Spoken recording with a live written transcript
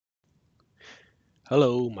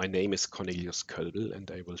Hello, my name is Cornelius Kölbel and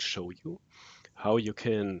I will show you how you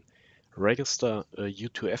can register a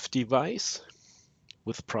U2F device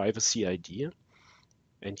with privacyIDEA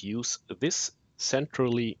and use this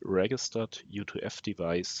centrally registered U2F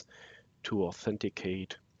device to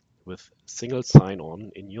authenticate with single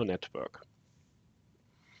sign-on in your network.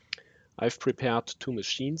 I've prepared two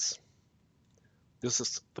machines. This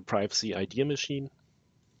is the privacyIDEA machine.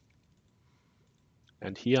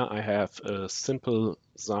 And here I have a simple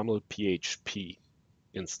SAMLphp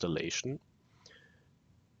installation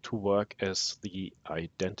to work as the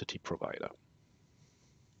identity provider.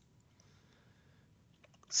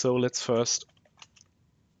 So let's first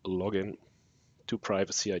log in to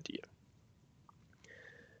privacyIDEA.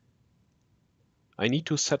 I need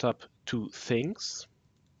to set up two things.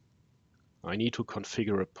 I need to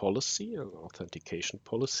configure a policy, an authentication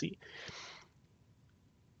policy,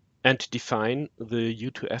 and define the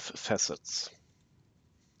U2F facets.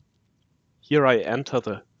 Here I enter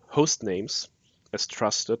the host names as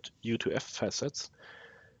trusted U2F facets,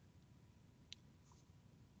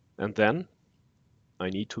 and then I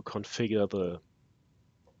need to configure the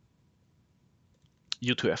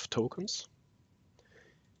U2F tokens.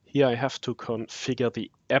 Here I have to configure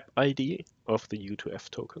the app ID of the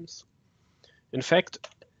U2F tokens. In fact,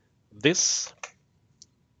 this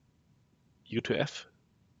U2F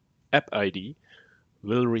app ID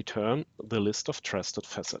will return the list of trusted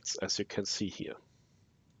facets, as you can see here.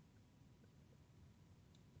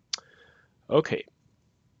 Okay,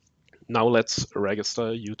 now let's register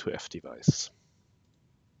a U2F device.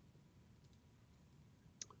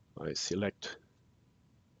 I select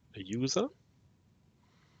a user.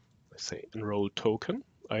 I say enroll token.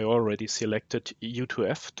 I already selected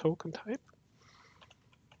U2F token type.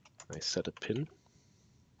 I set a pin.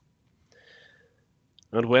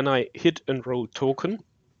 And when I hit enroll token,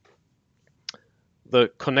 the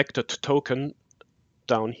connected token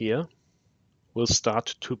down here will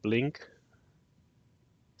start to blink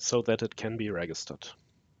so that it can be registered.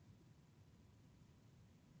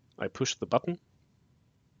 I push the button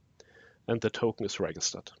and the token is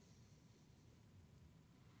registered.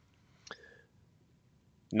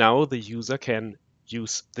 Now the user can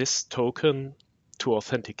use this token to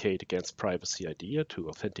authenticate against privacyIDEA, to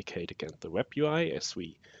authenticate against the web UI, as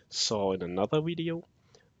we saw in another video,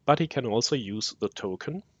 but he can also use the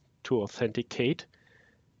token to authenticate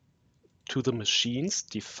to the machines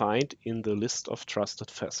defined in the list of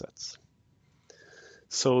trusted facets.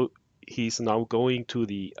 So he's now going to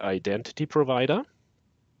the identity provider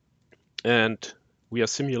and we are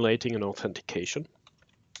simulating an authentication.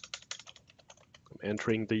 I'm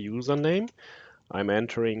entering the username. I'm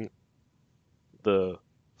entering the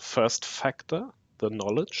first factor, the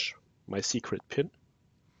knowledge, my secret PIN.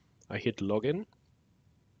 I hit login.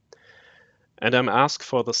 And I'm asked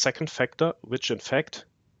for the second factor, which in fact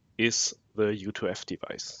is the U2F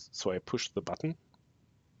device. So I push the button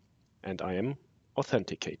and I am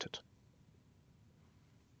authenticated.